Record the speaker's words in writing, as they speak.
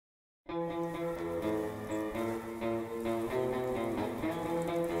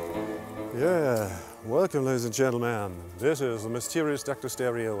Yeah, welcome ladies and gentlemen. This is the mysterious Dr.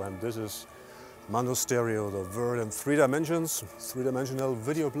 Stereo and this is Mano Stereo, the world in 3 dimensions, 3-dimensional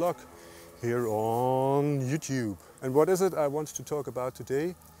video blog here on YouTube. And what is it I want to talk about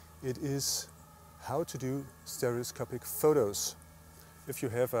today? It is how to do stereoscopic photos. If you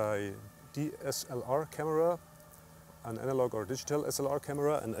have a DSLR camera, an analog or digital SLR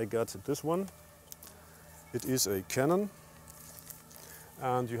camera, and I got this one. It is a Canon.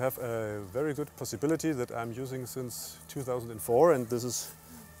 And you have a very good possibility that I'm using since 2004, and this is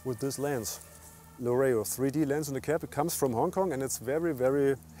with this lens. Loreo 3D-Lens-in-a-cap. It comes from Hong Kong and it's very,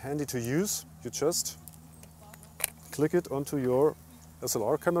 very handy to use. You just click it onto your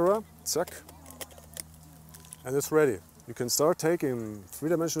SLR camera, zack, and it's ready. You can start taking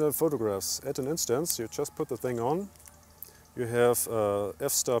 3-dimensional photographs at an instance. You just put the thing on. You have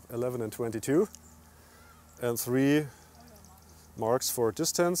f-stop 11 and 22 and 3 marks for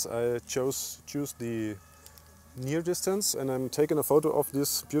distance. I choose the near distance and I'm taking a photo of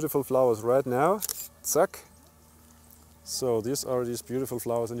these beautiful flowers right now. Zack. So these are these beautiful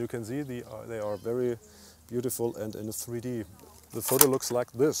flowers and you can see they are very beautiful and in 3D. The photo looks like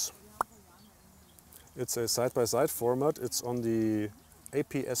this. It's a side-by-side format. It's on the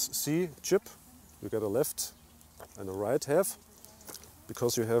APS-C chip. You get a left and a right half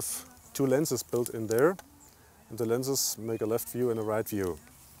because you have 2 lenses built in there. And the lenses make a left view and a right view.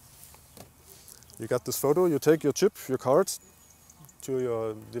 You got this photo, you take your chip, your card to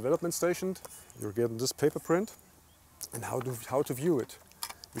your development station, you're getting this paper print, and how to view it.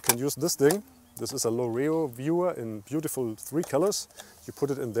 You can use this thing. This is a Loreo viewer in beautiful 3 colors. You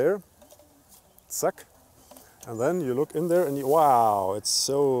put it in there, zack, and then you look in there and wow, it's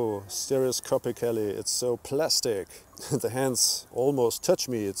so stereoscopically, it's so plastic. The hands almost touch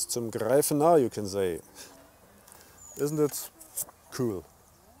me, it's zum Greifen nah, you can say. Isn't it cool?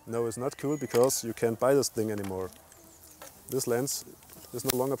 No, it's not cool because you can't buy this thing anymore. This lens is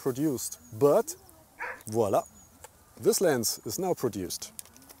no longer produced. But, voila, this lens is now produced.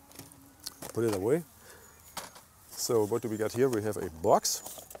 Put it away. So what do we got here? We have a box.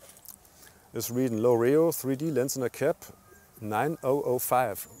 It's reading Loreo 3D-Lens-in-a-cap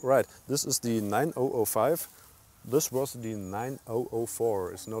 9005. Right, this is the 9005. This was the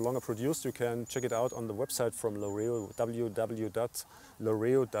 9004. It's no longer produced. You can check it out on the website from Loreo,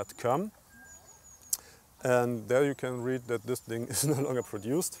 www.loreo.com. And there you can read that this thing is no longer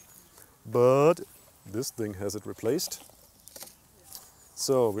produced, but this thing has it replaced.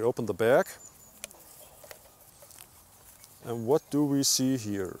 So we open the bag. And what do we see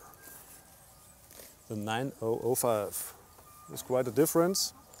here? The 9005. There's quite a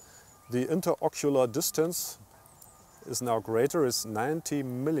difference. The interocular distance is now greater, is 90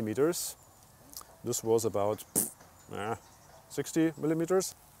 millimeters. This was about 60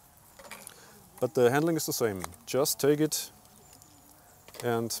 millimeters. But the handling is the same. Just take it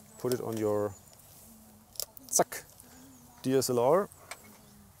and put it on your zack DSLR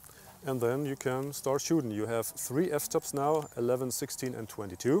and then you can start shooting. You have 3 f-stops now, 11, 16 and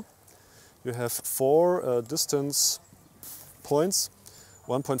 22. You have 4 distance points,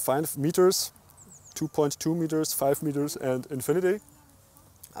 1.5 meters, 2.2 meters, 5 meters and infinity.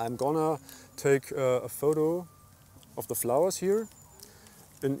 I'm gonna take a photo of the flowers here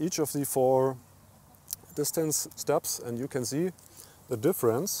in each of the 4 distance steps and you can see the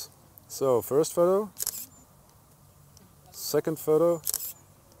difference. So first photo, second photo,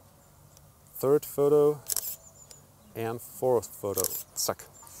 third photo and 4th photo. Zack.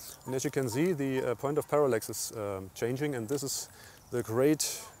 And as you can see the point of parallax is changing and this is the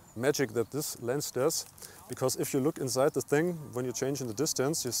great magic that this lens does, because if you look inside the thing, when you change in the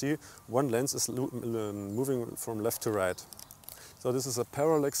distance, you see one lens is moving from left to right. So this is a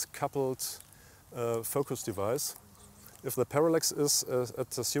parallax coupled focus device. If the parallax is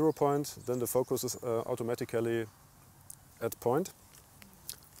at the 0 point, then the focus is automatically at point.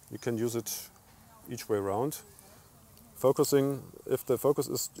 You can use it each way around. Focusing, if the focus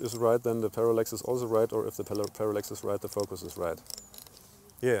is right, then the parallax is also right, or if the parallax is right, the focus is right.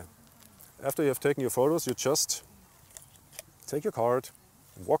 Yeah, after you have taken your photos, you just take your card,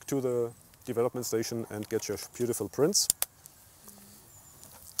 walk to the development station and get your beautiful prints.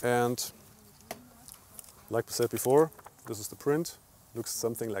 And like we said before, this is the print. Looks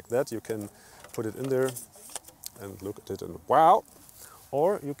something like that. You can put it in there and look at it and wow!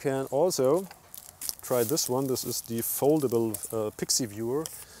 Or you can also try this one. This is the foldable Pixie viewer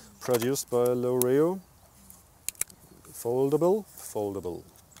produced by Loreo. Foldable.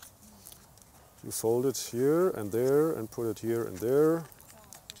 You fold it here and there and put it here and there.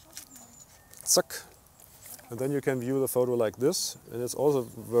 Zack. And then you can view the photo like this, and it's also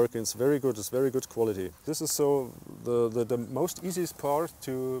working. It's very good quality. This is so the most easiest part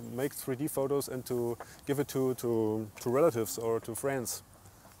to make 3D photos and to give it to relatives or to friends.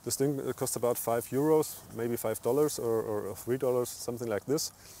 This thing costs about €5, maybe $5 or $3, something like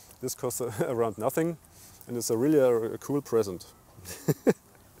this. This costs around nothing, and it's really a cool present.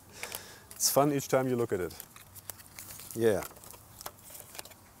 It's fun each time you look at it. Yeah.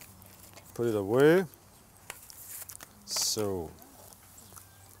 Put it away. So,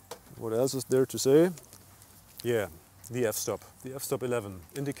 what else is there to say? Yeah, the f-stop. The f-stop 11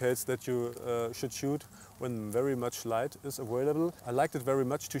 indicates that you should shoot when very much light is available. I liked it very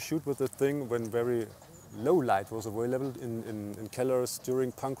much to shoot with the thing when very low light was available in kellers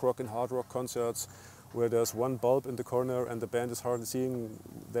during punk rock and hard rock concerts, where there's one bulb in the corner and the band is hardly seeing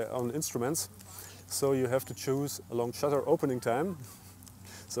their own instruments. So you have to choose a long shutter opening time,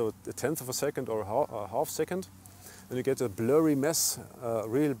 so a tenth of a second or a half second. And you get a blurry mess, a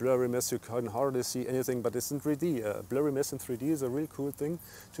real blurry mess. You can hardly see anything, but it's in 3D. A blurry mess in 3D is a real cool thing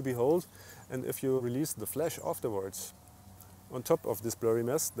to behold. And if you release the flash afterwards, on top of this blurry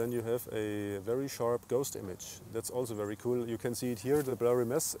mess, then you have a very sharp ghost image. That's also very cool. You can see it here, the blurry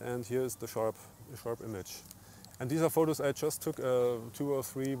mess, and here's the sharp image. And these are photos I just took 2 or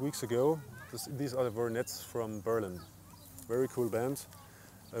 3 weeks ago. These are the Vernets from Berlin. Very cool band.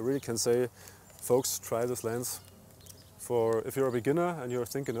 I really can say, folks, try this lens. For if you're a beginner and you're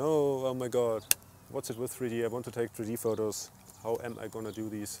thinking, oh my god, what's it with 3D? I want to take 3D photos. How am I gonna do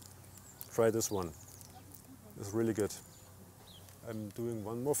these? Try this one. It's really good. I'm doing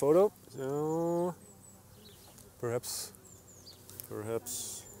one more photo. So perhaps.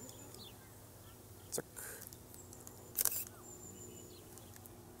 Zack.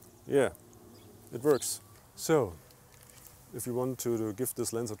 Yeah, it works. So, if you want to give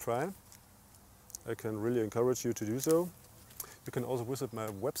this lens a try, I can really encourage you to do so. You can also visit my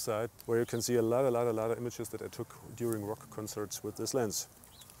website, where you can see a lot of images that I took during rock concerts with this lens.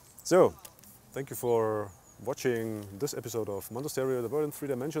 So, thank you for watching this episode of Mondo Stereo, the world in 3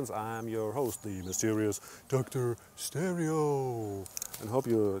 dimensions. I'm your host, the mysterious Dr. Stereo, and hope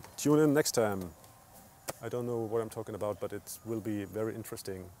you tune in next time. I don't know what I'm talking about, but it will be very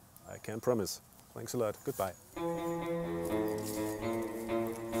interesting. I can promise. Thanks a lot. Goodbye.